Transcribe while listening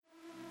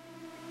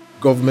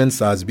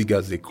Governments are as big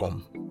as they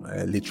come.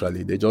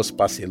 Literally, they just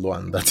pass a law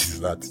and that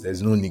is that.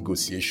 There's no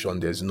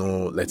negotiation. There's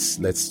no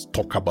let's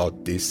talk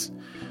about this.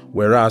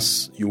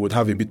 Whereas you would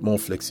have a bit more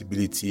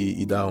flexibility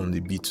either on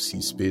the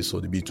B2C space or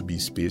the B2B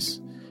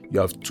space. You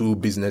have two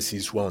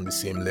businesses who are on the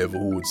same level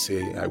who would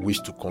say, I wish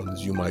to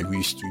consume, I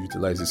wish to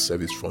utilize this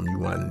service from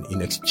you, and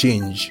in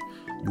exchange,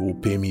 you will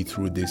pay me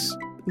through this.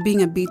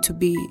 Being a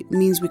B2B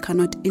means we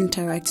cannot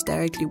interact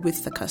directly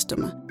with the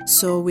customer.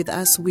 So with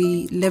us,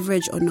 we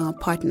leverage on our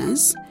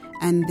partners,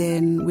 and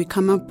then we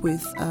come up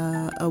with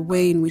a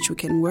way in which we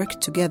can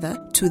work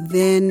together to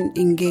then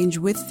engage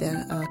with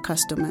the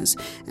customers.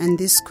 And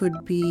this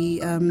could be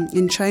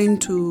in trying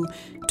to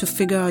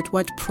figure out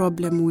what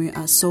problem we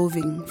are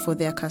solving for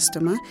their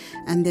customer,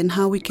 and then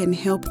how we can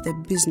help the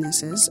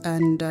businesses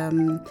and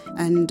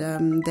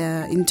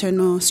their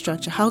internal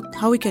structure,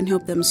 how we can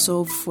help them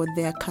solve for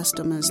their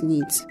customers'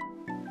 needs.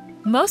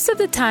 Most of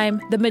the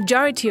time, the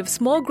majority of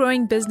small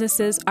growing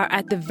businesses are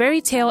at the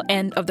very tail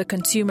end of the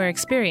consumer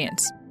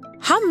experience.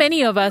 How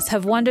many of us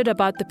have wondered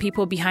about the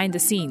people behind the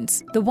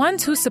scenes, the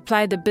ones who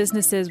supply the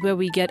businesses where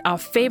we get our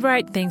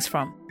favorite things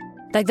from?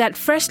 Like that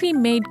freshly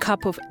made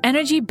cup of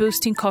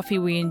energy-boosting coffee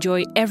we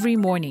enjoy every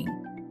morning.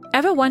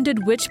 Ever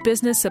wondered which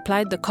business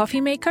supplied the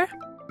coffee maker?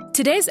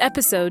 Today's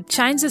episode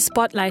shines a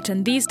spotlight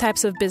on these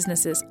types of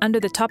businesses under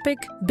the topic,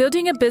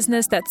 Building a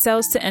Business that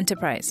Sells to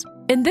Enterprise.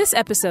 In this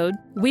episode,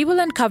 we will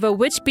uncover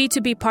which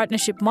B2B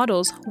partnership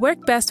models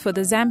work best for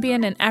the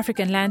Zambian and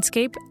African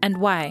landscape and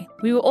why.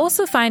 We will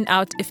also find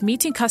out if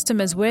meeting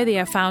customers where they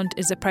are found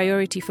is a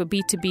priority for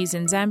B2Bs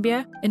in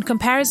Zambia in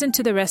comparison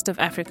to the rest of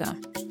Africa.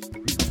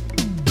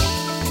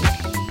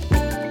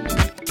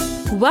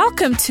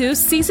 Welcome to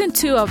Season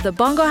 2 of the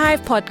Bongo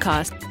Hive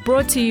podcast,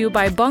 brought to you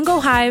by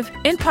Bongo Hive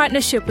in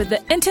partnership with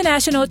the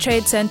International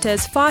Trade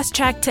Center's Fast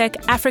Track Tech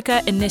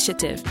Africa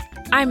initiative.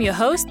 I'm your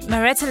host,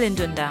 Maretta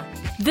Lindunda.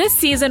 This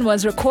season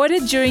was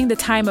recorded during the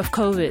time of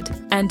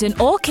COVID, and in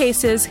all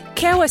cases,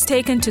 care was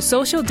taken to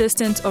social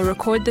distance or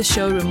record the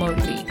show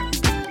remotely.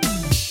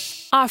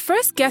 Our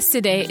first guest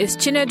today is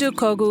Chinedu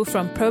Koggu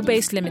from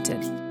Probase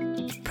Limited.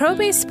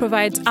 Probase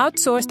provides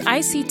outsourced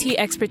ICT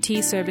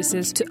expertise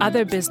services to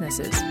other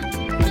businesses.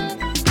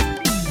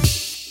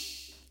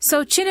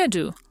 So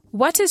Chinedu,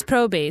 what is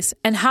Probase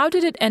and how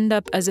did it end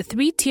up as a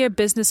 3-tier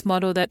business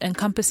model that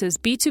encompasses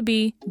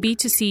B2B,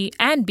 B2C,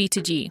 and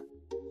B2G?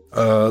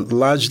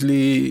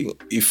 Largely,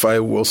 if I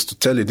was to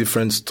tell a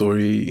different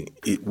story,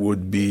 it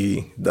would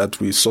be that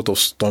we sort of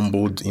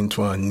stumbled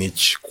into our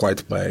niche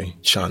quite by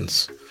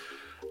chance.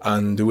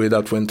 And the way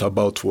that went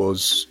about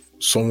was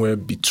somewhere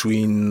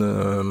between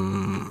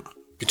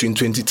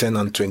 2010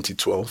 and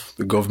 2012.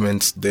 The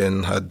government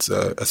then had,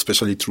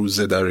 especially through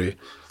ZRA,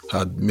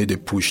 had made a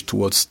push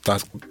towards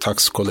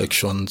tax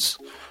collections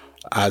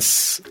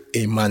as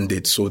a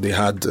mandate. So they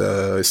had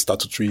a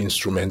statutory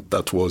instrument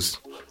that was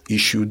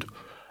issued.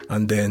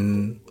 And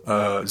then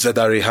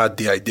ZRA had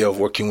the idea of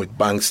working with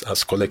banks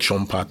as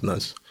collection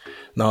partners.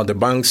 Now, the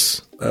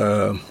banks,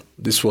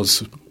 this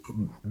was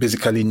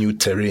basically new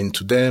terrain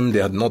to them.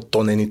 They had not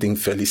done anything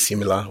fairly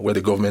similar where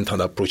the government had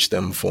approached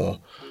them for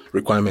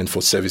requirement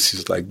for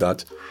services like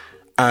that.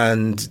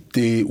 And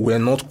they were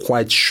not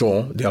quite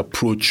sure the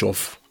approach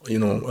of,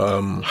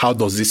 how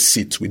does this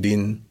sit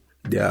within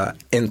their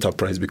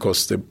enterprise?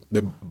 Because the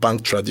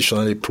bank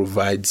traditionally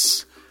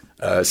provides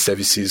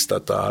services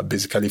that are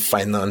basically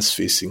finance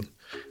facing.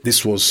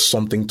 This was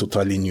something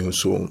totally new.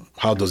 So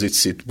how does it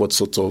sit? What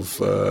sort of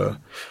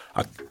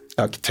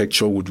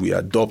architecture would we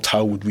adopt?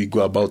 How would we go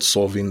about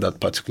solving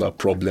that particular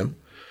problem?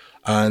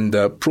 And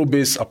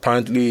Probase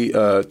apparently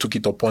took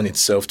it upon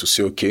itself to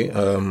say, okay,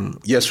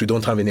 yes, we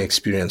don't have any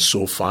experience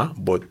so far,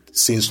 but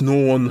since no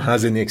one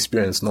has any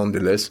experience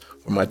nonetheless,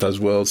 we might as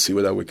well see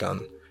whether we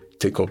can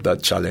take up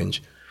that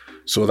challenge.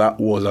 So that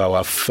was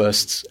our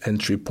first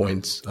entry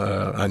point,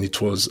 and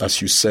it was,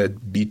 as you said,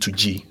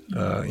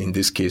 B2G in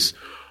this case.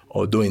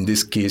 Although in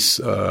this case,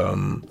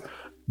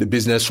 the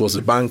business was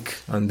the bank,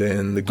 and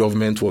then the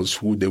government was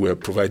who they were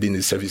providing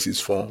the services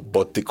for.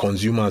 But the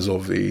consumers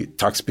of the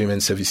tax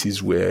payment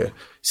services were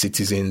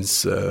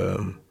citizens,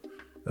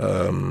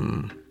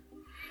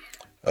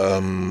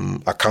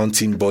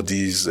 accounting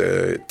bodies,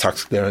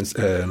 tax clearance,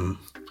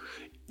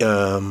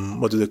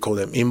 what do they call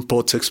them?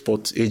 Import,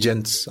 export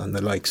agents, and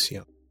the likes.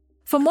 Yeah.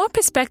 For more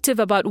perspective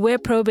about where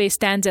Probase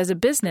stands as a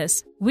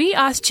business, we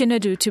asked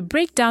Chinedu to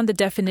break down the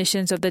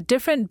definitions of the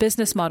different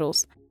business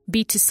models,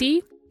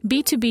 B2C,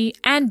 B2B,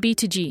 and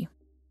B2G.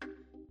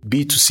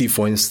 B2C,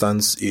 for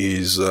instance,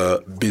 is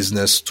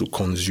business to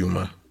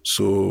consumer.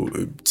 So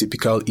a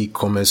typical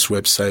e-commerce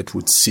website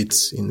would sit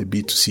in the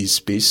B2C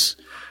space.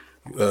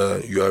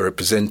 You are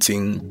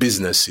representing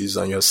businesses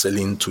and you're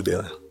selling to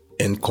the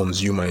end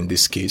consumer in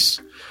this case.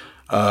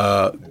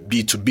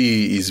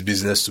 B2B is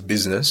business to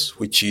business,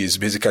 which is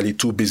basically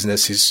two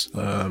businesses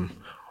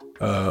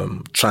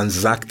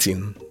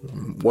transacting.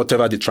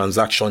 Whatever the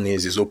transaction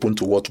is open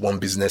to what one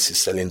business is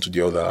selling to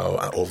the other,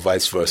 or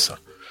vice versa.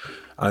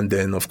 And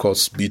then, of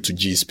course,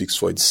 B2G speaks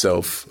for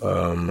itself.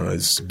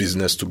 It's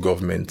business to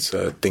government,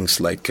 things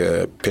like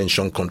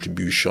pension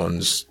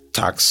contributions,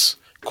 tax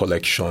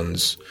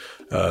collections,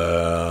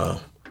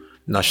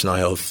 national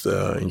health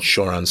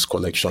insurance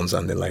collections,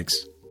 and the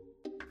likes.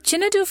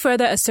 Chinedu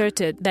further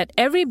asserted that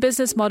every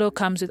business model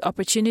comes with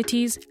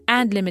opportunities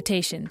and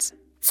limitations.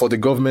 For the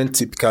government,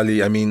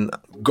 typically,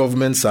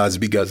 governments are as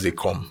big as they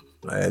come.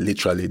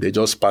 Literally, they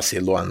just pass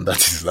a law and that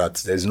is that.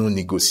 There's no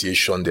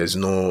negotiation. There's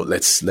no,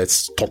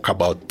 let's talk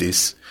about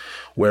this.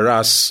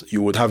 Whereas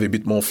you would have a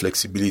bit more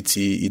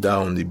flexibility either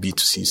on the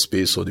B2C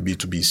space or the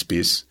B2B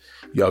space.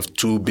 You have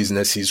two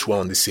businesses who are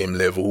on the same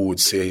level who would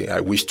say, I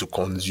wish to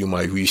consume,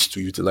 I wish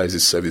to utilize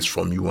this service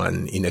from you,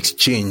 and in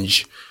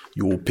exchange,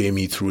 you will pay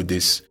me through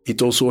this.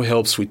 It also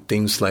helps with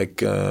things like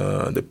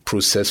the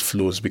process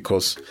flows,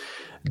 because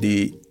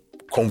the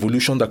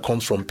convolution that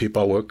comes from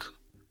paperwork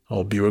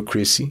or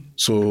bureaucracy.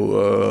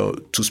 So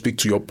to speak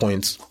to your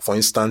point, for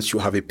instance, you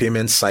have a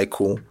payment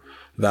cycle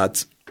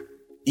that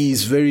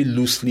is very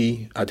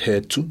loosely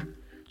adhered to.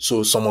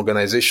 So some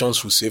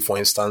organizations will say, for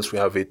instance, we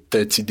have a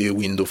 30-day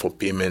window for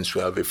payments.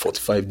 We have a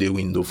 45-day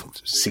window for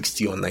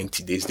 60 or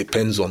 90 days,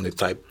 depends on the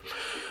type.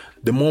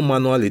 The more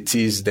manual it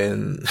is,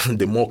 then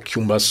the more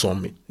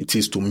cumbersome it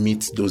is to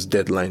meet those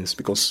deadlines,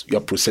 because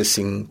you're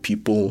processing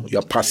people,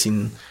 you're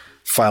passing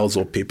files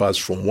or papers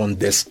from one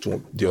desk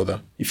to the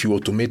other. If you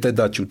automated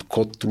that, you'd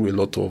cut through a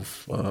lot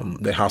of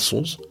the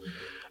hassles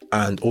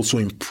and also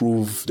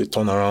improve the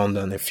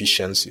turnaround and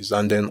efficiencies.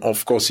 And then,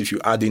 of course, if you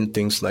add in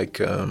things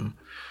like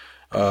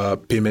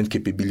payment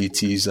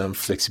capabilities and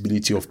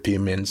flexibility of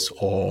payments,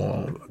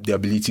 or the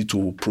ability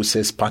to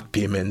process part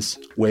payments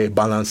where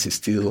balance is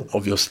still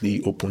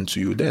obviously open to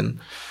you, then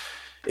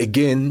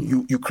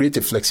again, you create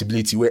a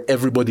flexibility where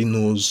everybody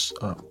knows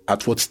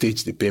at what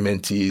stage the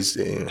payment is.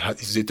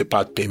 Is it a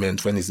part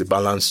payment? When is the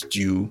balance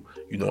due?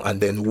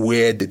 And then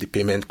where did the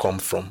payment come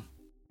from?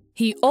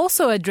 He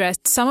also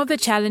addressed some of the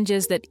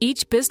challenges that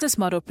each business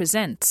model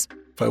presents.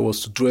 If I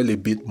was to dwell a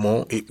bit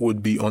more, it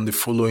would be on the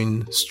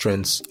following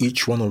strengths.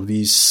 Each one of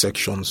these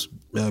sections,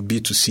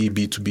 B2C,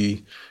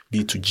 B2B,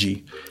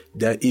 B2G,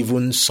 there are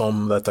even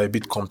some that are a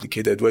bit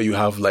complicated, where you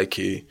have like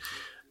a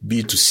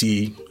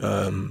B2C,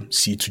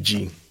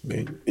 C2G.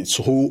 It's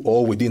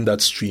all within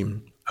that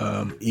stream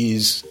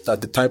is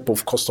that the type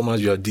of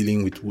customers you are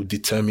dealing with will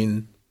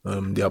determine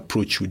the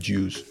approach you would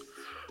use.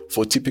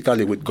 For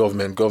typically with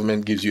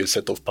government gives you a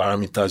set of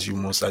parameters you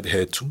must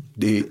adhere to.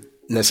 They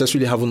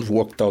necessarily haven't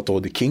worked out all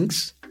the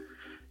kinks.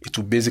 It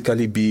will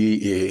basically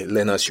be a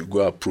learn-as-you-go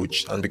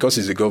approach. And because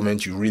it's the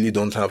government, you really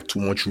don't have too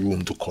much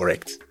room to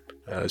correct.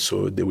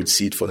 So they would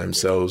see it for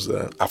themselves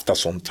after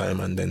some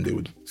time, and then they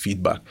would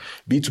feedback.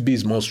 B2B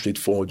is more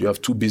straightforward. You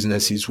have two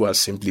businesses who are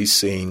simply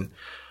saying,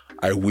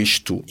 I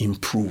wish to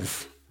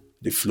improve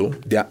the flow.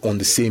 They are on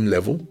the same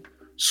level.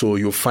 So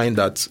you'll find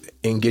that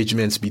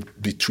engagements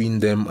between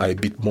them are a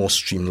bit more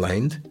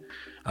streamlined.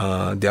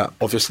 They are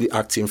obviously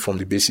acting from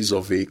the basis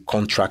of a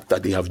contract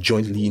that they have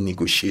jointly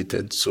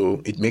negotiated.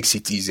 So it makes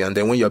it easy. And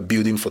then when you're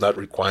building for that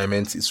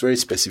requirement, it's very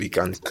specific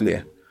and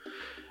clear.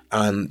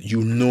 And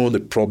you know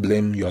the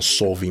problem you are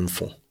solving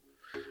for.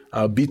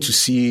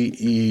 B2C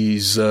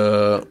is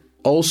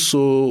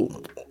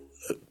also,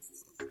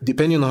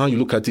 depending on how you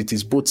look at it,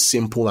 is both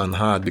simple and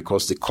hard,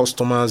 because the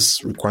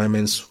customer's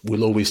requirements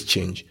will always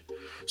change.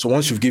 So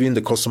once you've given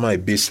the customer a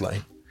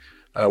baseline,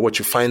 what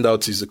you find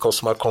out is the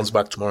customer comes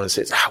back tomorrow and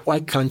says, why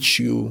can't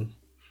you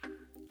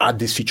add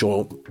this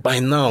feature? By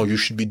now, you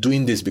should be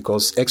doing this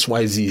because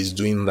XYZ is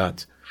doing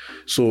that.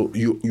 So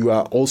you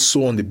are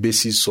also on the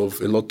basis of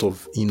a lot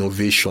of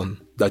innovation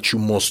that you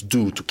must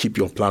do to keep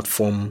your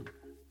platform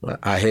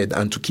ahead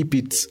and to keep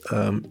it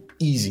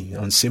easy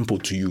and simple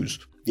to use.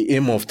 The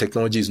aim of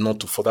technology is not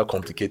to further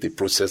complicate a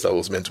process that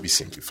was meant to be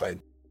simplified.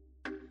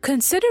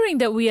 Considering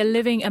that we are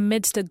living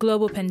amidst a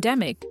global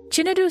pandemic,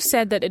 Chinedu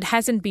said that it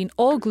hasn't been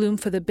all gloom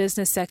for the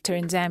business sector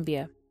in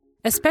Zambia,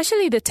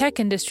 especially the tech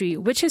industry,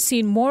 which has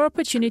seen more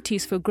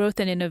opportunities for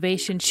growth and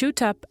innovation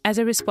shoot up as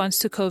a response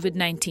to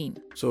COVID-19.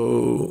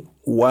 So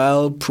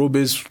while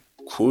Probase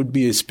could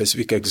be a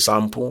specific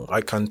example,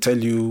 I can tell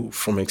you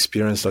from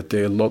experience that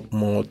there are a lot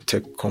more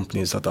tech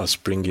companies that are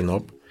springing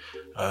up.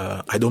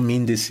 I don't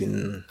mean this in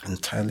an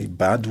entirely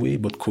bad way,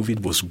 but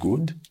COVID was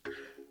good.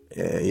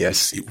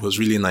 Yes, it was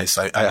really nice.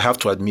 I have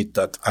to admit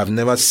that I've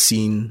never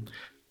seen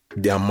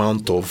the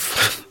amount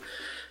of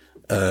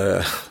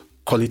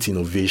call it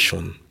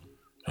innovation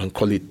and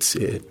call it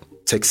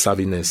tech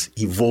savviness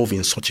evolve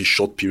in such a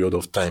short period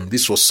of time.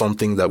 This was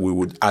something that we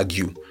would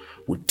argue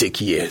would take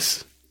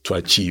years to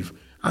achieve.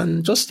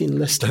 And just in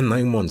less than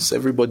 9 months,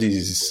 everybody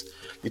is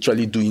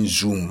literally doing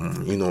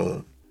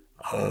Zoom,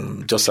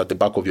 just at the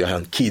back of your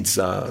hand. Kids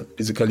are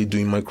basically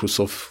doing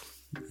Microsoft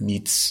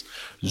Meets,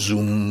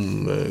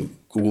 Zoom,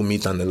 Google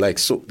Meet and the like.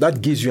 So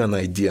that gives you an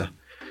idea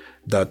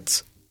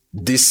that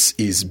this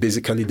is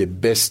basically the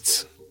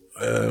best,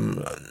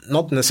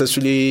 not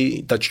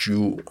necessarily that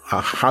you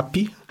are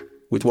happy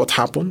with what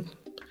happened,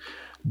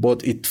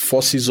 but it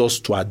forces us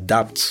to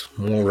adapt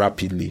more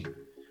rapidly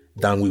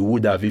than we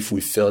would have if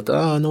we felt,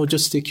 no,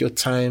 just take your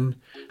time.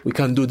 We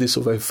can do this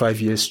over a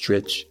 5-year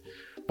stretch.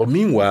 But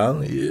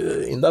meanwhile,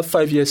 in that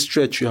 5-year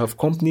stretch, you have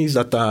companies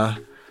that are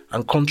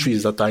and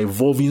countries that are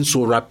evolving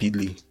so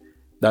rapidly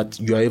that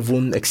you are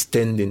even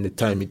extending the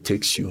time it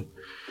takes you.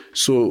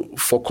 So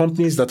for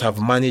companies that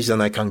have managed,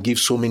 and I can give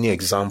so many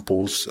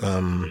examples,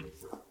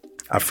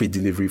 Afri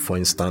Delivery, for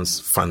instance,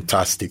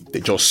 fantastic. They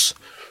just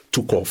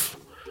took off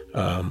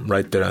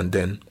right there and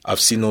then.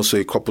 I've seen also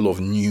a couple of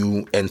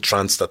new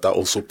entrants that are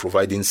also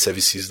providing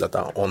services that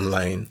are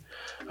online.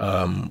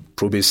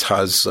 Probase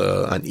has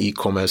an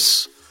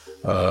e-commerce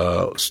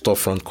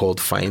storefront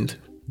called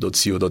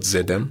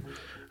find.co.zm.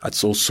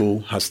 It also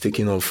has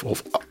taken off,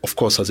 of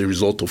course, as a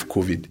result of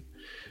COVID.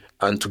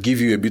 And to give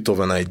you a bit of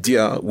an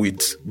idea,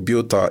 we'd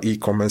built our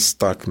e-commerce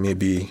stack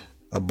maybe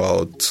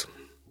about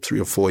 3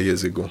 or 4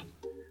 years ago.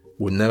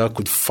 We never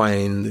could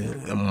find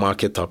a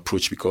market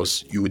approach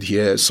because you would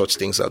hear such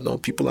things that, no,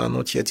 people are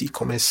not yet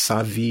e-commerce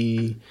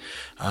savvy.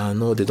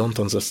 No, they don't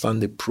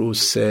understand the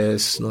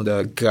process. No, there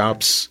are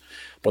gaps.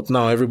 But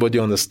now everybody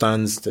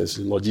understands there's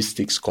a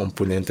logistics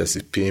component, there's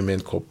a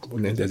payment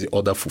component, there's the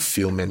order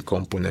fulfillment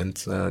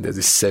component, there's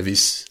a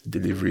service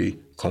delivery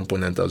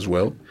component as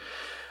well.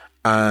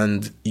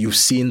 And you've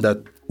seen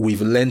that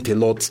we've learned a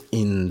lot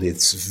in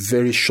this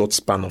very short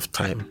span of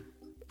time,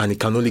 and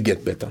it can only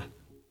get better.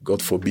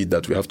 God forbid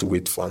that we have to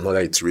wait for another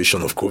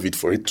iteration of COVID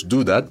for it to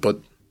do that, but,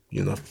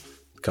 it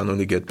can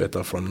only get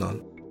better from now.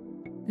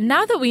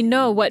 Now that we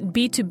know what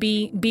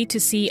B2B,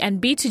 B2C,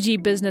 and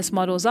B2G business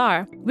models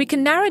are, we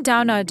can narrow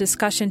down our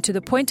discussion to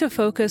the point of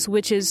focus,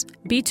 which is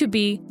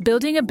B2B,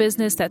 building a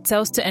business that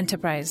sells to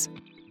enterprise.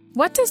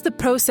 What does the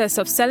process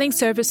of selling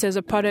services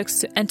or products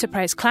to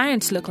enterprise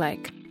clients look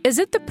like? Is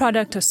it the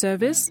product or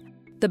service,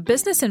 the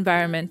business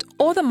environment,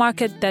 or the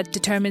market that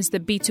determines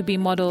the B2B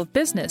model of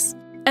business?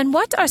 And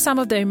what are some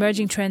of the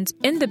emerging trends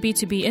in the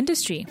B2B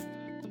industry?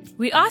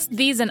 We asked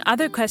these and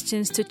other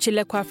questions to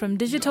Chilekwa from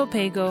Digital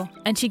Paygo,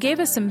 and she gave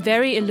us some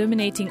very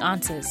illuminating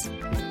answers.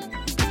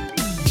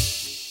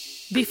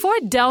 Before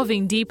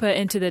delving deeper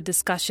into the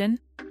discussion,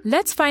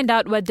 let's find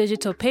out what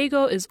Digital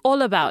Paygo is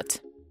all about.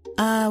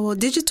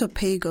 Digital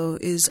Paygo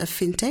is a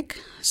fintech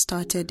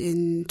started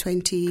in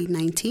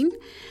 2019.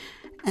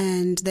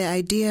 And the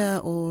idea,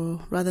 or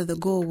rather the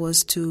goal,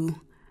 was to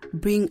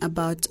bring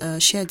about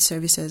a shared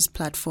services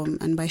platform.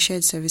 And by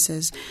shared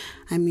services,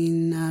 I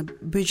mean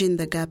bridging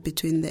the gap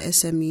between the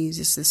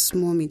SMEs, the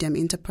small, medium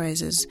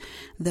enterprises,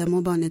 the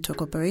mobile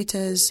network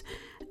operators,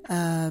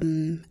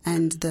 and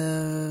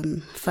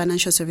the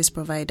financial service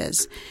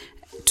providers,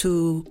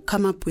 to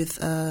come up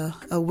with a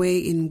way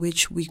in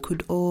which we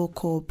could all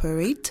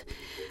cooperate.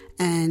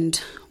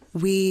 And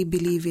we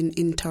believe in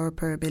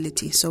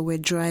interoperability. So we're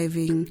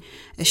driving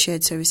a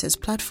shared services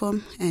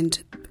platform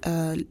and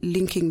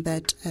linking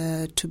that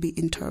to be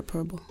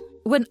interoperable.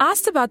 When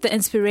asked about the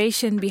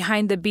inspiration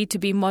behind the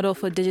B2B model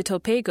for Digital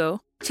Paygo,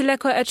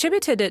 Chilekwa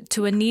attributed it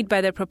to a need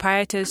by the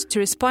proprietors to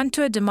respond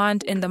to a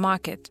demand in the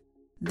market.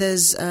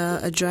 There's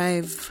a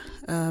drive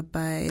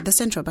by the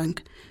central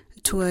bank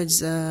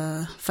towards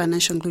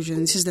financial inclusion.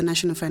 This is the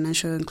National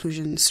Financial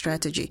Inclusion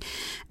Strategy.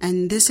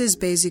 And this is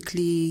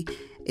basically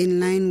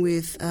in line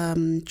with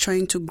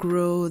trying to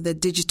grow the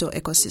digital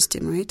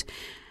ecosystem, right?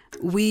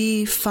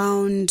 We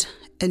found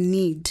a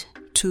need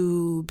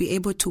to be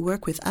able to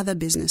work with other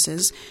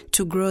businesses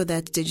to grow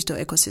that digital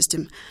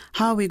ecosystem.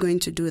 How are we going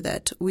to do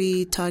that?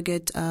 We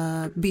target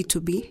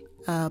B2B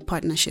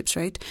partnerships,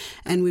 right?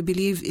 And we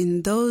believe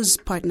in those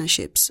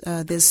partnerships,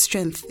 there's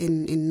strength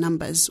in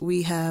numbers.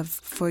 We have,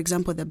 for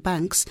example, the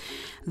banks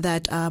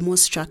that are more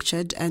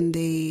structured and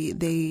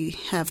they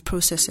have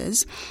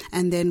processes.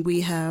 And then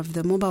we have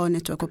the mobile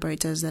network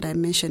operators that I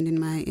mentioned in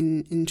my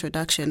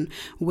introduction,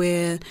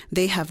 where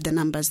they have the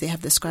numbers, they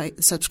have the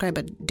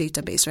subscriber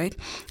database, right?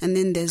 And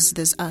then there's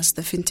us,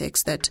 the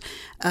fintechs, that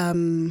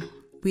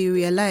we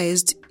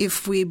realized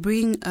if we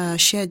bring a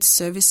shared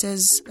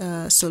services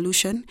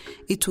solution,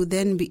 it will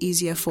then be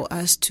easier for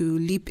us to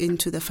leap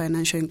into the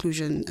financial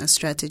inclusion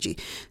strategy.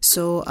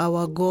 So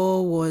our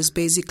goal was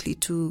basically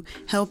to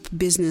help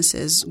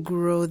businesses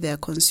grow their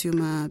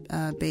consumer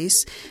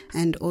base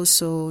and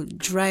also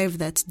drive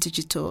that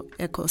digital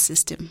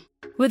ecosystem.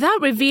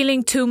 Without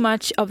revealing too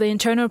much of the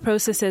internal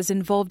processes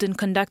involved in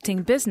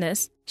conducting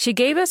business, she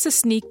gave us a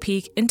sneak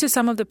peek into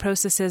some of the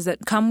processes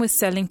that come with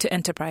selling to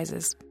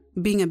enterprises.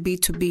 Being a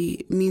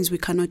B2B means we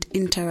cannot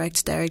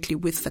interact directly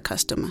with the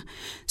customer.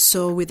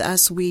 So with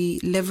us, we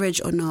leverage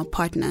on our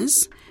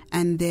partners,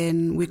 and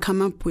then we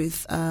come up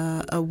with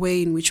a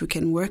way in which we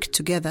can work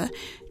together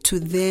to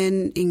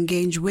then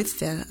engage with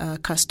their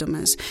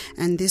customers.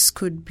 And this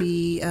could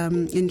be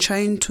in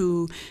trying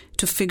to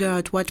figure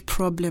out what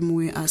problem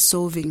we are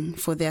solving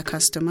for their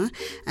customer,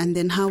 and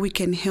then how we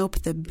can help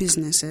the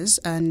businesses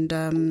and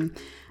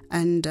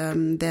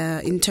their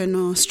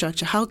internal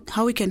structure,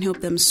 how we can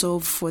help them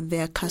solve for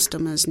their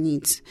customers'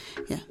 needs.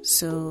 Yeah.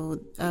 So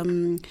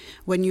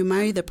when you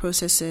marry the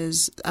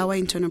processes, our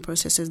internal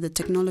processes, the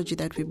technology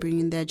that we bring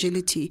in, the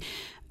agility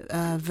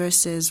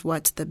versus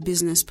what the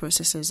business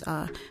processes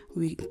are,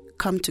 we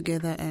come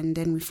together and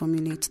then we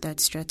formulate that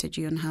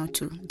strategy on how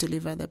to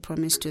deliver the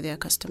promise to their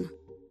customer.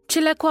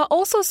 Chilekwa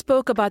also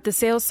spoke about the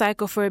sales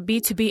cycle for a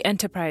B2B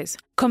enterprise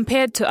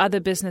compared to other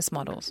business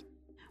models.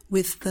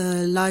 With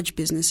the large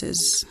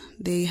businesses,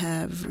 they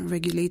have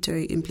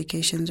regulatory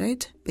implications,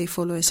 right? They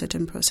follow a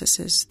certain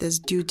processes. There's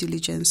due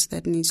diligence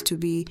that needs to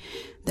be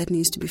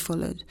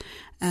followed,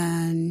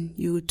 and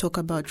you talk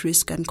about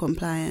risk and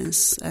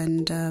compliance,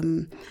 and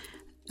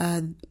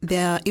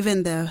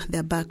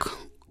their back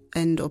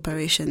end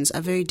operations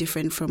are very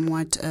different from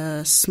what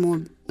a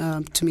small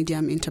to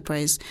medium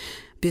enterprise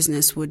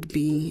business would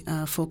be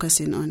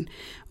focusing on.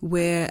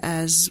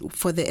 Whereas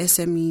for the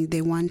SME,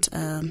 they want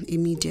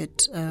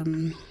immediate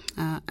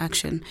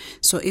action.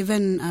 So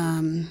even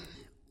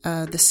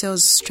the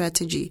sales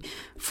strategy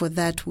for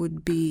that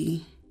would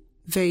be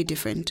very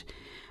different.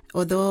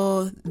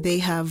 Although they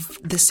have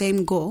the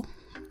same goal,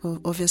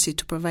 obviously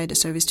to provide a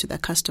service to the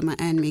customer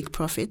and make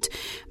profit,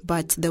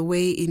 but the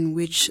way in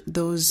which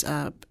those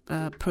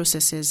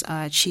processes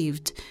are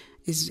achieved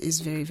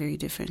is very, very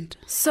different.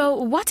 So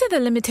what are the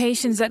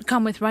limitations that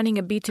come with running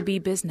a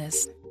B2B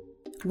business?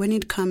 When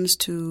it comes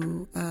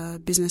to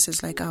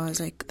businesses like ours,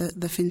 like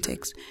the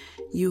fintechs,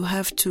 you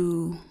have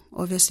to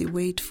obviously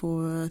wait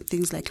for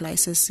things like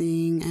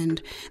licensing,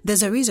 and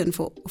there's a reason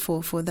for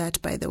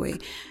that, by the way.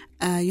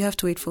 You have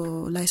to wait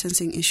for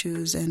licensing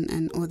issues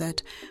and all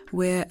that.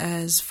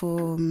 Whereas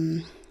for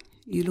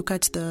you look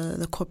at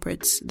the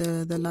corporates,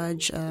 the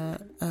large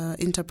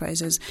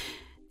enterprises,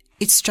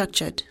 it's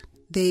structured.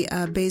 They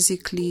are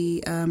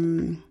basically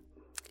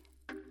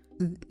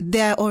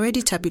they are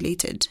already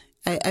tabulated.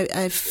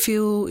 I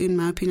feel, in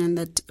my opinion,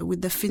 that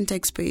with the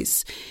fintech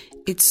space,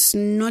 it's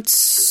not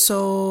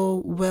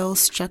so well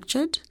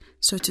structured,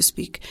 so to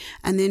speak.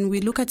 And then we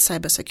look at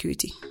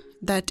cybersecurity.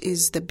 That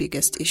is the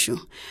biggest issue.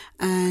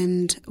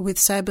 And with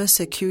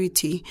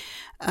cybersecurity,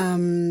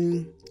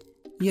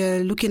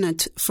 you're looking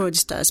at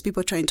fraudsters,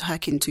 people trying to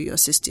hack into your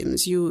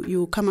systems.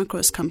 You come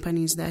across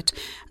companies that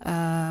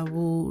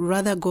will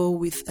rather go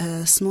with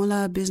a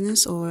smaller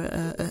business or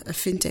a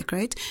fintech,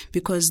 right?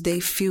 Because they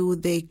feel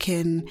they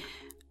can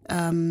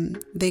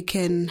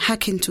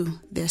hack into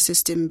their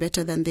system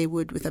better than they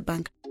would with a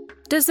bank.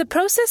 Does the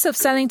process of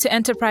selling to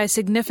enterprise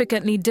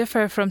significantly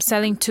differ from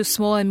selling to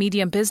small and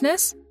medium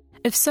business?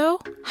 If so,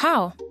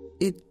 how?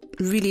 It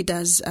really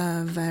does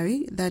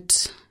vary.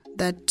 That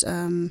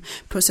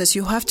process,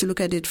 you have to look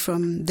at it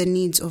from the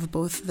needs of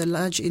both the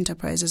large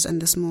enterprises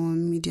and the small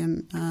and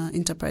medium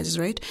enterprises,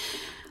 right?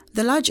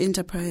 The large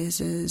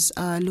enterprises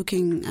are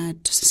looking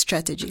at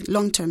strategy,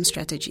 long-term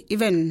strategy.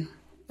 Even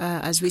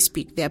as we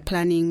speak, they are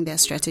planning their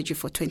strategy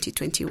for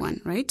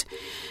 2021, right?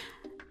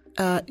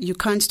 You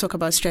can't talk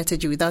about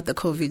strategy without the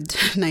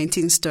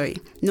COVID-19 story.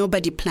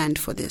 Nobody planned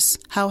for this.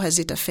 How has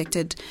it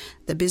affected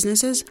the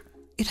businesses?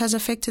 It has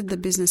affected the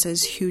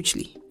businesses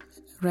hugely,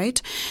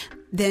 right?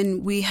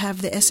 Then we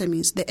have the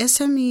SMEs. The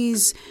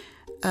SMEs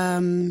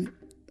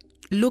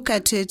look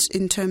at it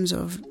in terms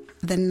of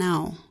the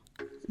now,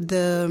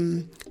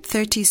 the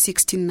 30,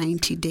 60,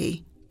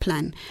 90-day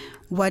plan.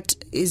 What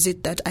is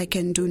it that I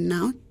can do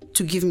now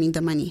to give me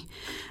the money?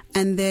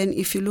 And then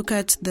if you look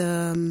at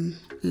the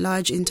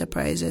large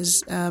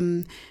enterprises,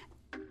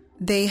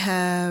 they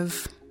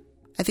have,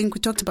 I think we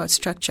talked about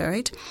structure,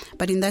 right?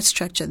 But in that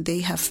structure, they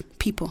have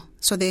people.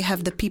 So they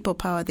have the people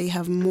power. They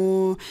have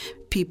more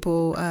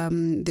people.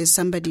 There's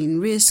somebody in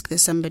risk.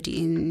 There's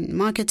somebody in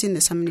marketing.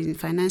 There's somebody in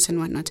finance and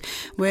whatnot.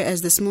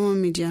 Whereas the small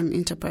and medium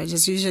enterprise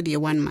is usually a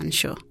one-man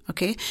show,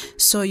 okay?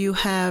 So you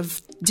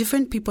have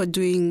different people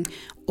doing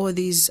all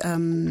these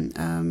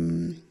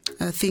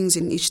things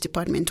in each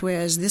department,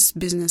 whereas this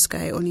business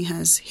guy only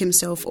has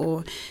himself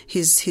or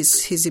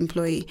his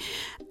employee.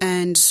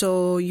 And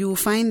so you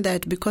find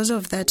that because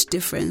of that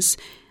difference,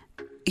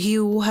 he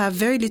will have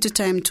very little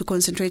time to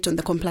concentrate on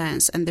the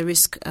compliance and the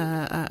risk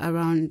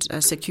around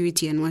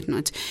security and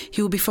whatnot.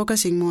 He will be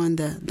focusing more on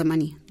the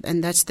money,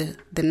 and that's the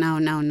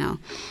now.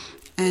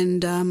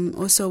 And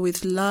also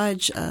with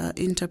large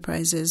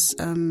enterprises,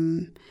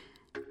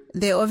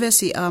 they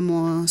obviously are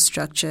more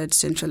structured,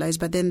 centralized,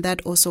 but then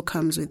that also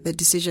comes with the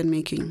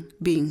decision-making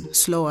being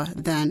slower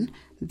than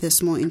the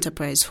small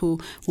enterprise who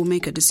will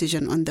make a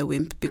decision on the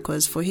whim.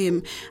 Because for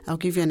him, I'll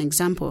give you an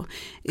example.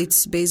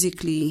 It's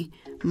basically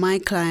my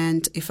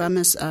client, if I'm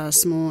a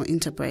small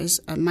enterprise,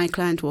 my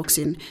client walks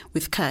in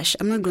with cash.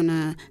 I'm not going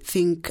to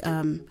think,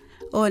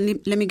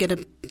 let me get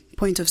a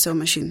point-of-sale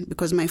machine,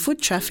 because my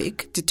foot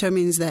traffic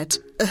determines that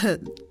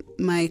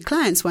my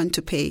clients want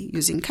to pay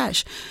using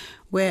cash.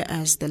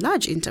 Whereas the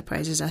large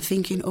enterprises are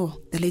thinking,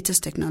 the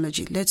latest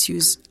technology, let's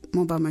use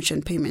mobile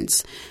merchant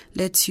payments,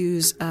 let's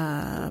use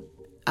our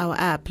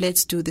app,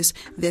 let's do this.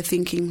 They're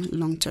thinking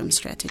long-term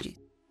strategy.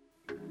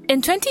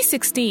 In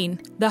 2016,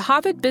 the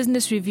Harvard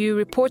Business Review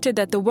reported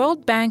that the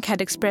World Bank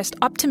had expressed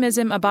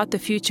optimism about the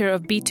future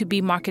of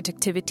B2B market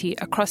activity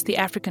across the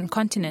African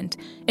continent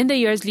in the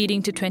years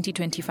leading to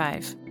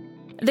 2025.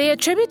 They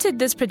attributed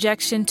this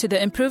projection to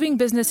the improving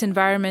business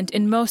environment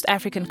in most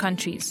African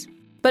countries.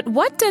 But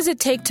what does it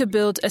take to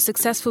build a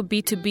successful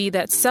B2B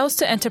that sells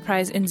to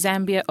enterprise in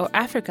Zambia or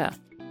Africa?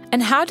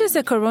 And how does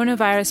the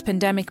coronavirus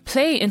pandemic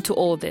play into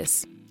all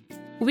this?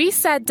 We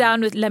sat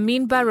down with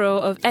Lamine Barro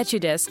of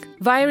Etudesk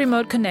via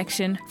remote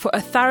connection for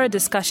a thorough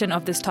discussion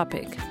of this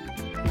topic.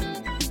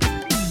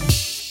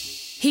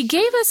 He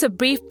gave us a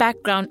brief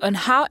background on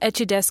how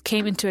Echidesk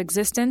came into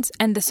existence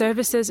and the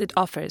services it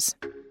offers.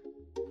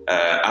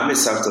 I'm a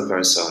self-taught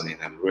person and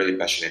I'm really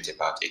passionate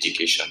about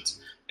education.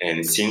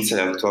 And since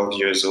I'm 12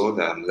 years old,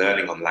 I'm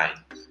learning online.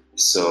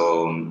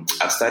 So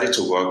I've started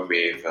to work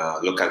with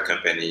local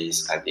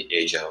companies at the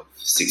age of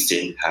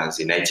 16 as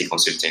an IT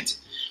consultant.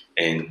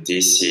 And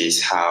this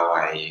is how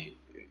I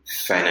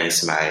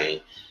finance my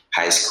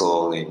high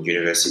school and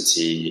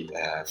university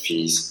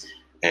fees.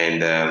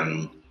 And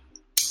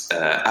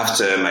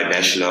after my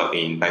bachelor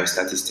in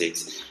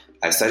biostatistics,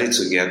 I started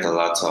to get a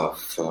lot of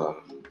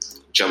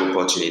job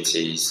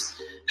opportunities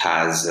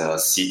as a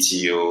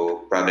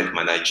CTO, product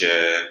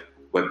manager,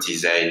 web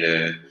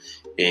designer,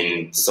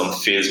 in some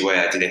fields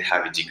where I didn't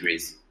have a degree.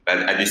 But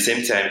at the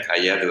same time, I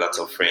had a lot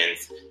of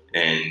friends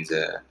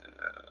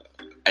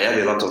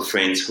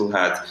who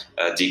had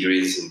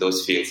degrees in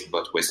those fields,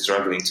 but were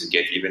struggling to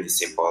get even a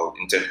simple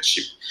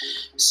internship.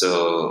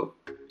 So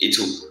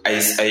I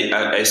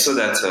saw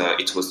that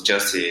it was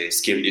just a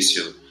skill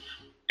issue,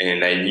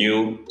 and I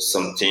knew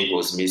something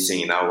was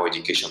missing in our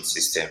education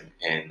system.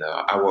 And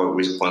our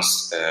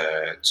response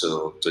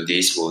to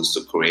this was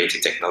to create a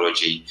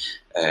technology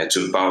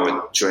to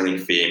empower training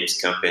firms,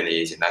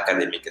 companies, and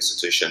academic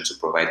institutions to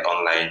provide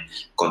online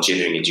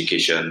continuing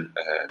education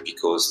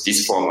because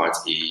this format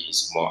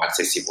is more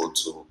accessible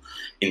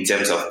in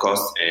terms of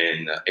cost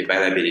and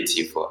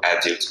availability for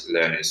adult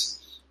learners.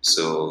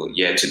 So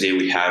today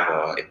we have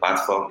a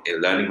platform, a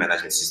learning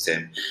management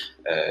system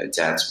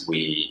that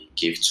we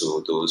give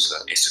to those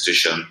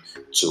institutions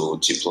to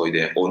deploy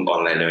their own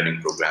online learning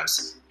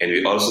programs. And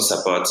we also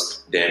support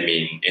them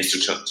in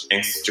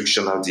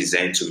instructional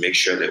design to make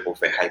sure they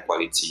offer high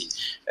quality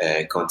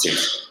content.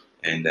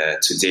 And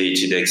today,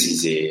 Chinedu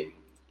is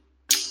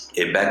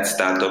a backed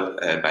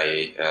startup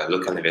by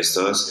local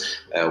investors.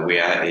 We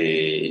are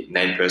a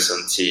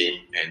 9-person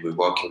team, and we're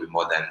working with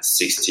more than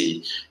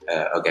 60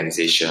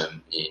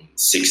 organizations in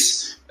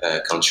 6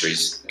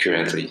 countries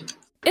currently.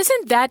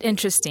 Isn't that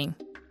interesting?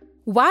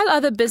 While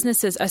other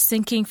businesses are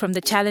sinking from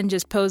the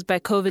challenges posed by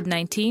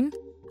COVID-19,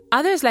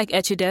 others like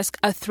Echidesk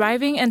are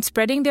thriving and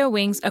spreading their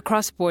wings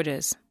across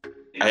borders.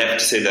 I have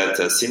to say that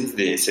since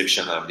the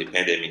inception of the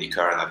pandemic, the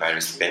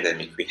coronavirus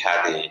pandemic, we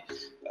had a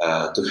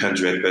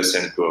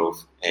 200%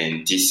 growth,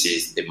 and this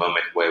is the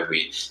moment where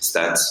we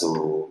start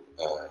to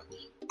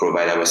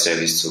provide our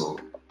service to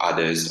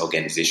others,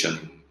 organizations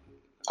in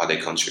other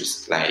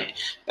countries like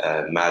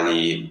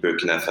Mali,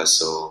 Burkina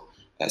Faso,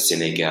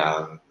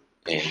 Senegal,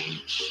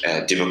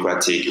 and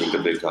Democratic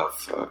Republic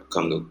of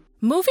Congo.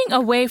 Moving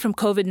away from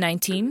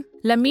COVID-19,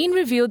 Lamine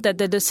revealed that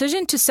the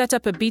decision to set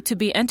up a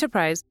B2B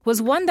enterprise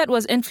was one that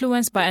was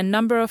influenced by a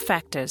number of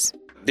factors.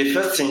 The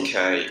first thing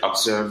I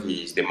observe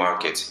is the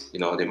market.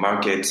 The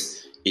market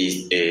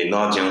is an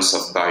audience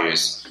of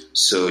buyers.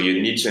 So you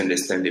need to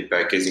understand the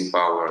purchasing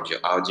power of your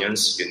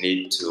audience. You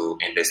need to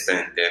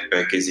understand their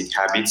purchasing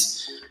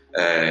habits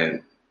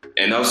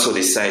and also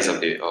the size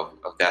of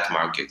that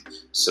market.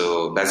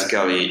 So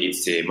basically,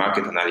 it's a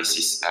market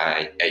analysis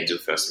I do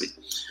firstly.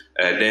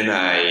 Then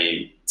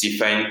I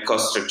define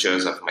cost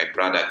structures of my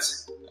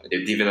products,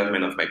 the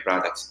development of my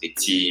products, the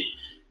team,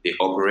 the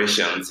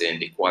operations, and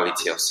the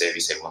quality of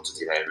service I want to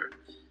deliver.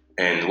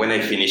 And when I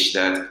finish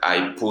that,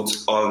 I put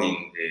all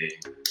in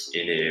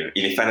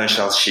a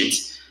financial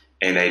sheet,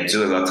 and I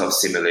do a lot of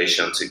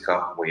simulation to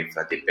come up with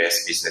the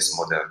best business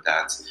model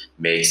that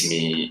makes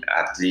me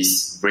at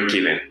least break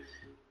even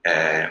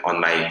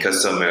on my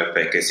customer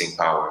purchasing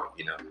power.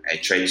 I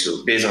try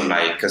to, based on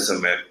my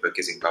customer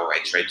purchasing power, I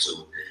try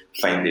to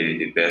find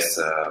the best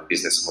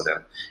business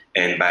model.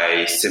 And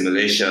by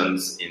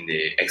simulations in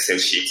the Excel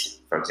sheet,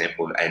 for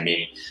example, I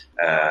mean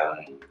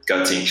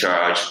cutting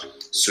charge,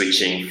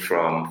 switching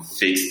from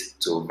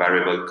fixed to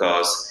variable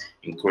costs,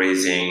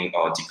 increasing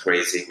or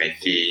decreasing my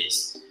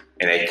fees.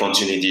 And I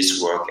continue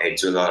this work. I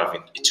do a lot of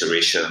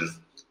iteration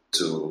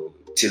till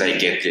I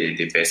get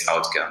the best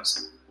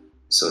outcomes.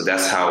 So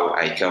that's how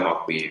I come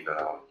up with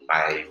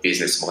my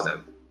business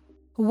model.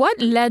 What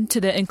led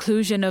to the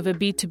inclusion of a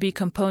B2B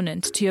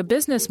component to your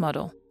business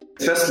model?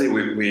 Firstly,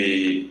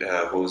 we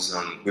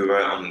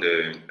were on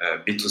the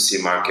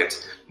B2C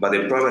market, but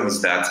the problem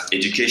is that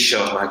education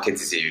market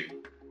is a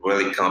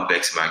really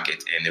complex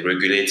market and a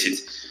regulated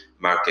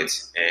market,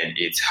 and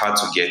it's hard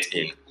to get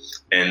in.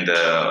 And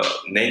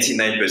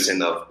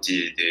 99% of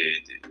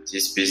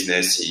this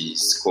business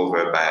is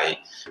covered by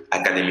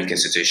academic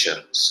institutions,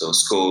 so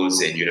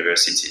schools and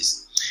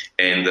universities.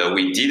 And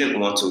we didn't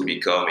want to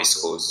become a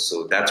school,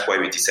 so that's why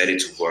we decided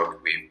to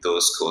work with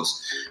those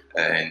schools.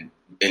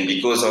 And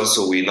because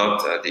also we're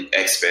not the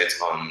expert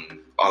on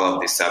all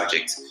of the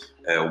subjects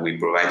we're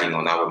providing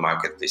on our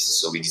marketplace,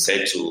 so we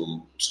decided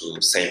to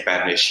sign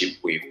partnership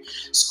with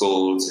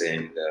schools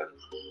and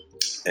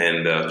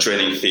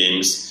training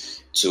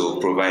firms to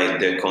provide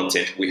their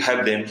content. We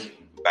help them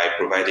by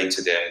providing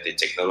to them the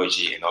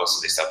technology and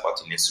also the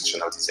support in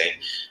instructional design.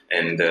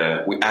 And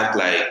we act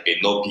like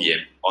an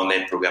OPM,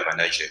 online program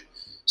manager.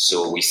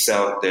 So we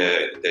sell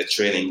the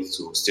training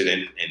to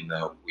students, and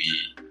we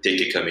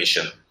take a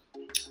commission.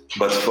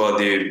 But for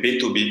the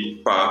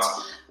B2B part,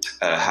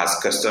 as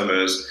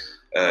customers,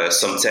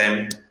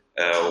 sometimes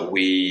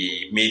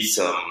we meet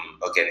some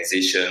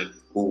organization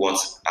who want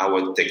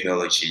our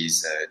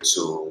technologies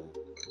to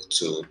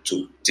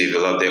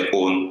develop their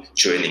own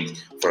training.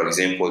 For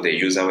example, they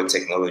use our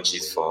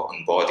technologies for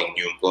onboarding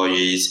new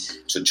employees,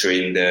 to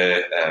train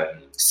the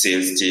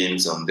sales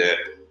teams on their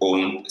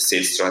own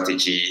sales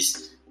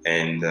strategies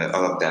and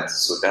all of that.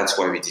 So that's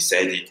why we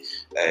decided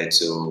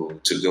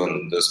to go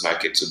on those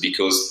markets too,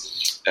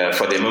 because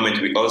for the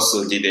moment we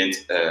also didn't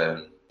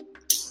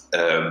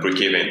break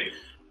even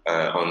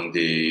on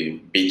the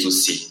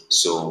B2C.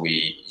 So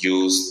we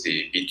use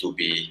the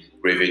B2B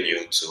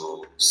revenue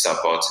to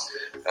support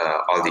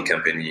all the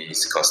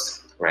company's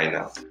costs right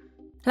now.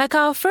 Like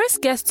our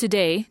first guest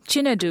today,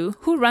 Chinedu,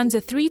 who runs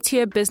a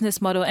 3-tier business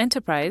model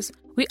enterprise,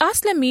 we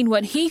asked Lamine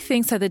what he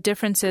thinks are the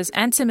differences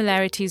and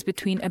similarities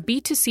between a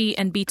B2C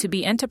and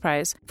B2B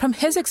enterprise from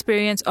his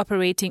experience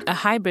operating a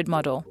hybrid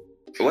model.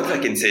 What I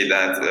can say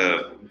that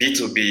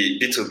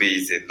B2B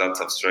is a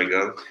lot of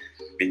struggle,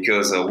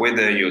 because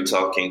whether you're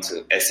talking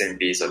to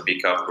SMBs or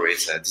big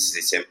corporates, this is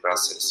the same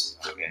process.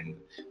 And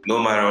no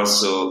matter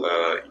also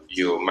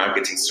your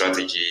marketing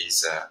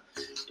strategies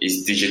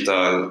is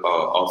digital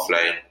or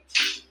offline,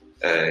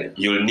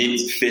 you'll need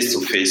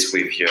face-to-face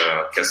with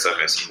your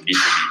customers in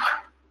B2B.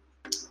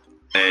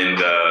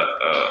 And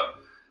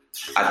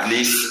at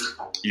least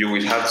you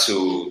will have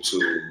to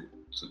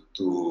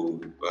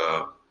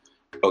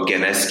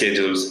organize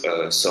schedules,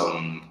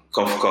 some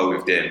conf call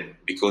with them,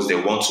 because they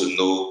want to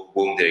know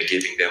whom they're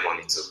giving their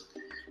money to.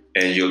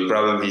 And you'll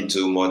probably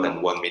do more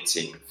than one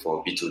meeting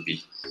for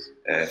B2B,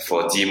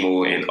 for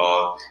demo and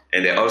all.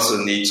 And they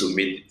also need to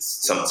meet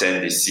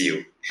sometimes the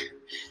CEO.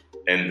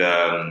 And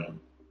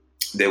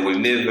they will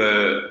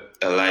never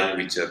align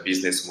with your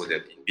business model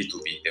in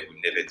B2B. They will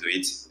never do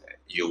it.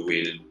 You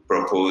will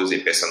propose a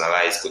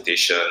personalized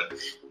quotation.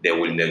 They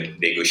will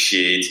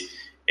negotiate.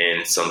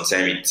 And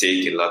sometimes it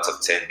takes a lot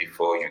of time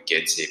before you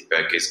get a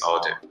purchase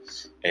order.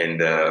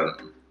 And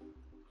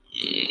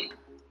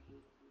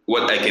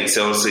what I can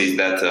say also is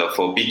that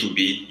for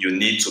B2B, you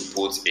need to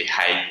put a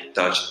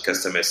high-touch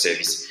customer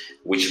service,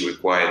 which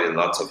requires a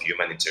lot of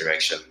human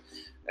interaction.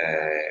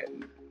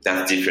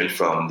 That's different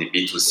from the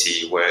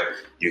B2C, where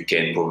you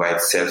can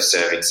provide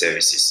self-serving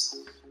services.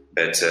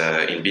 But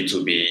in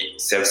B2B,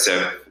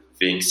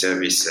 self-serving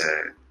service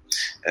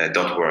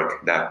don't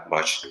work that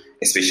much,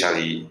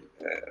 especially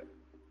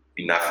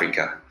in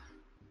Africa.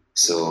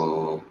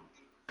 So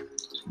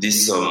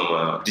these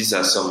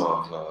are some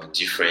of the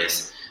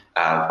difference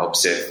I've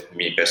observed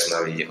me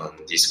personally on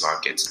this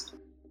market.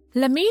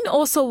 Lamine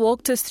also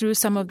walked us through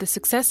some of the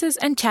successes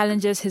and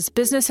challenges his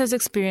business has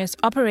experienced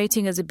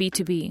operating as a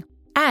B2B.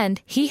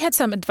 And he had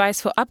some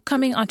advice for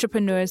upcoming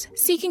entrepreneurs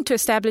seeking to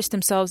establish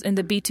themselves in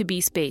the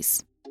B2B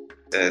space.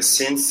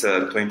 Since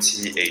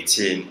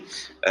 2018,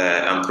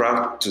 I'm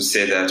proud to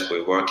say that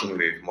we're working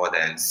with more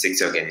than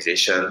 6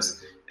 organizations.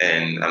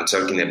 And I'm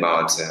talking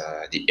about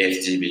the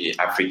FDB,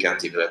 African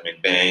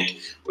Development Bank.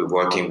 We're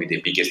working with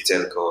the biggest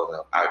telco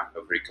of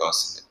Ivory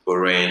Coast,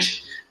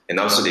 Orange, and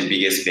also the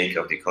biggest bank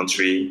of the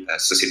country,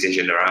 Societe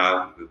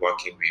Generale. We're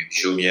working with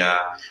Jumia.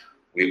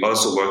 We're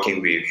also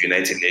working with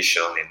United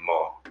Nations and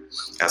more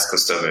as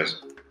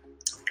customers.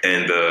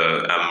 And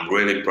I'm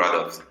really proud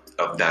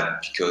of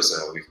that, because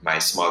with my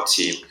small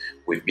team,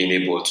 we've been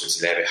able to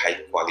deliver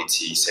high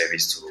quality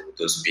service to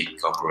those big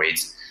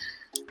corporates.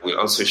 We'll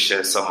also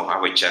share some of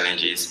our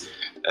challenges.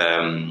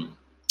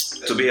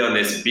 To be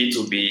honest,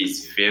 B2B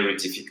is very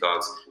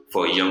difficult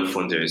for young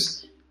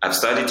founders. I've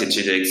started at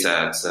Chilex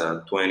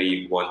at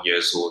 21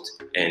 years old,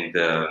 and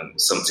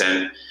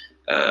sometimes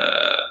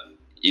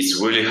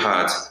it's really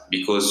hard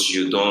because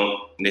you don't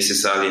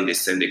necessarily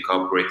understand the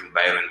corporate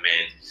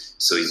environment.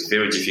 So it's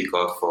very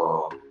difficult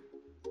for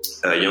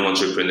young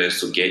entrepreneurs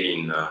to get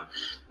in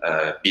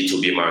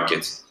B2B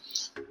market.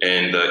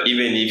 And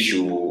even if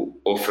you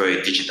offer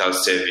a digital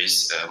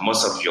service,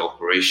 most of your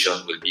operation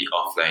will be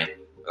offline,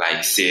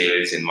 like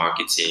sales and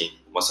marketing.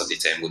 Most of the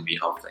time will be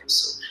offline.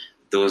 So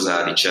those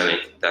are the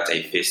challenges that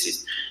I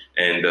face.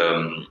 And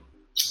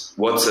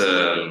what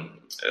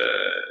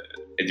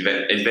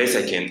advice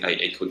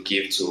I could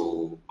give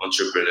to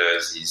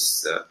entrepreneurs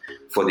is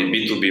for the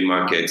B2B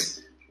market,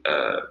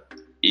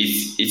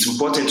 it's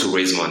important to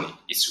raise money.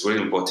 It's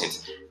really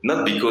important,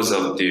 not because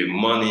of the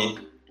money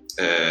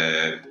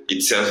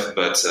itself,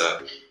 but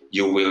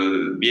you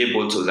will be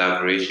able to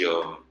leverage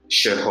your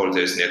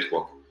shareholders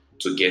network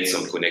to get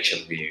some connection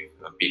with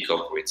big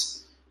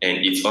corporates.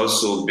 And it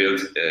also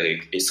built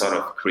a sort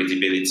of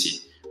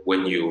credibility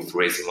when you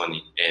raise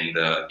money. And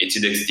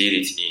Etidex did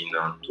it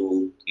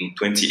in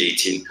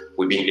 2018.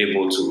 We've been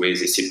able to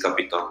raise a seed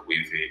capital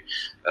with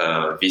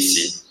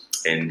VC.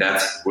 And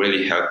that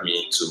really helped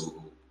me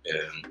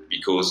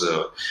because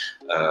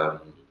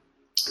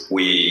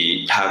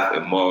we have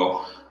a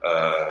more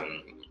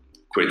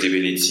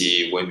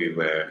credibility when we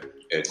were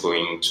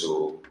going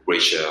to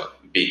reach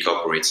big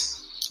corporates.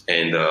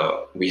 And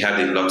we had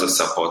a lot of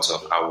support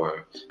of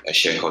our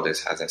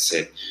shareholders, as I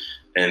said.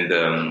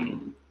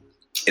 And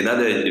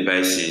Another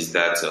advice is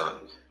that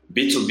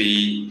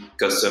B2B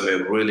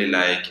customers really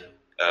like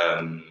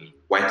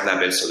white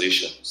label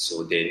solution.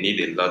 So they need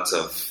a lot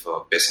of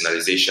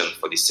personalization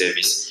for the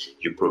service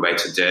you provide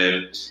to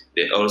them.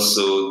 They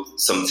also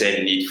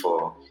sometimes need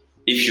for,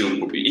 if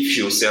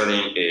you're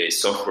selling a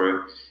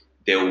software,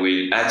 they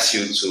will ask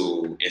you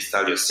to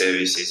install your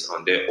services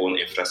on their own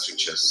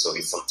infrastructure. So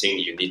it's something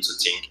you need to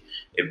think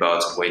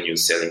about when you're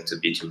selling to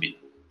B2B.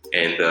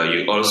 And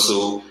you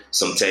also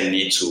sometimes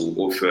need to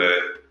offer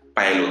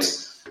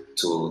pilots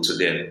to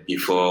them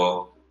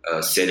before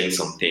selling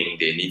something.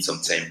 They need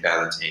some time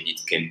pilot, and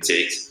it can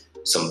take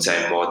some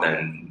time, more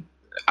than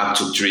up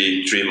to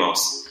three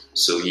months.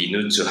 So you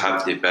need to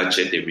have the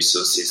budget, the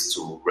resources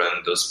to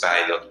run those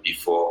pilots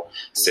before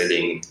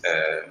selling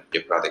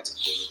your product.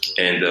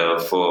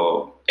 And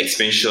for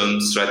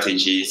expansion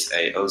strategies,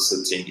 I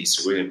also think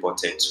it's really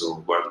important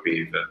to work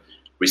with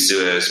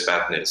resellers,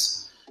 partners.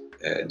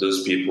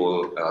 Those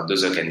people,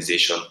 those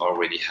organizations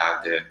already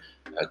have their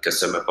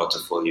customer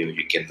portfolio.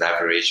 You can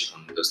leverage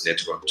on those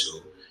networks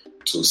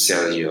to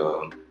sell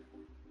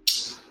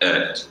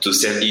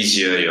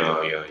easier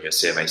your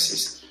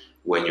services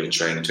when you're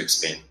trying to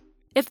expand.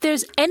 If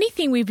there's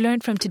anything we've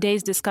learned from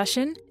today's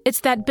discussion, it's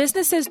that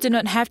businesses do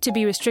not have to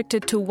be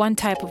restricted to one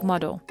type of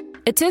model.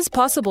 It is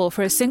possible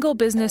for a single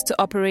business to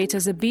operate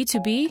as a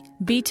B2B,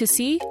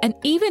 B2C, and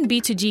even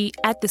B2G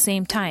at the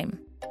same time.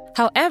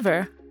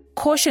 However,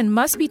 caution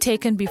must be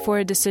taken before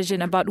a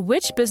decision about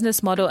which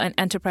business model an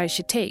enterprise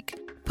should take,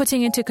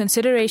 putting into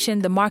consideration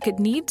the market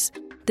needs,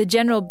 the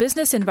general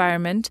business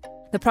environment,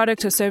 the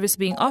product or service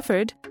being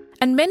offered,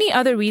 and many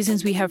other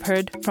reasons we have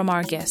heard from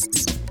our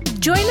guests.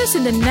 Join us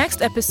in the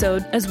next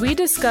episode as we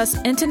discuss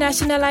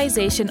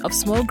internationalization of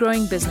small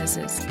growing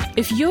businesses.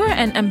 If you are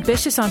an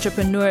ambitious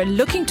entrepreneur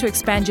looking to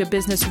expand your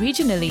business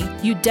regionally,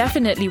 you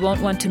definitely won't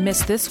want to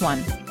miss this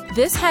one.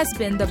 This has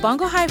been the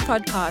Bongo Hive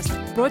podcast,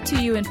 brought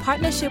to you in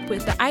partnership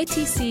with the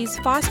ITC's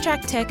Fast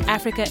Track Tech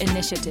Africa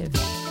initiative.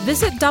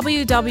 Visit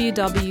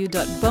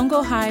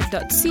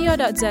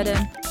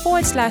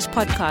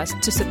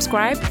www.bongohive.co.zm/podcast to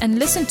subscribe and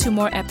listen to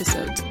more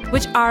episodes,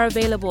 which are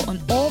available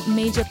on all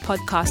major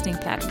podcasting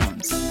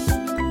platforms.